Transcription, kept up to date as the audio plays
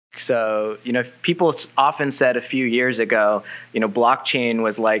So, people often said a few years ago, blockchain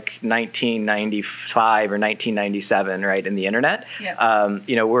was like 1995 or 1997, right, in the internet.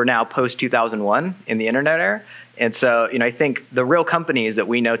 Yeah. We're now post 2001 in the internet era. And so, I think the real companies that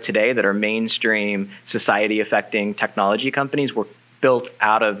we know today that are mainstream society-affecting technology companies were built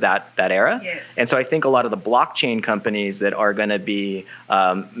out of that era. Yes. And so I think a lot of the blockchain companies that are going to be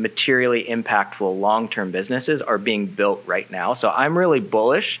materially impactful long-term businesses are being built right now. So I'm really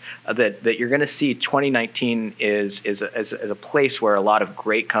bullish that you're going to see 2019 is a place where a lot of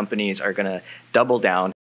great companies are going to double down.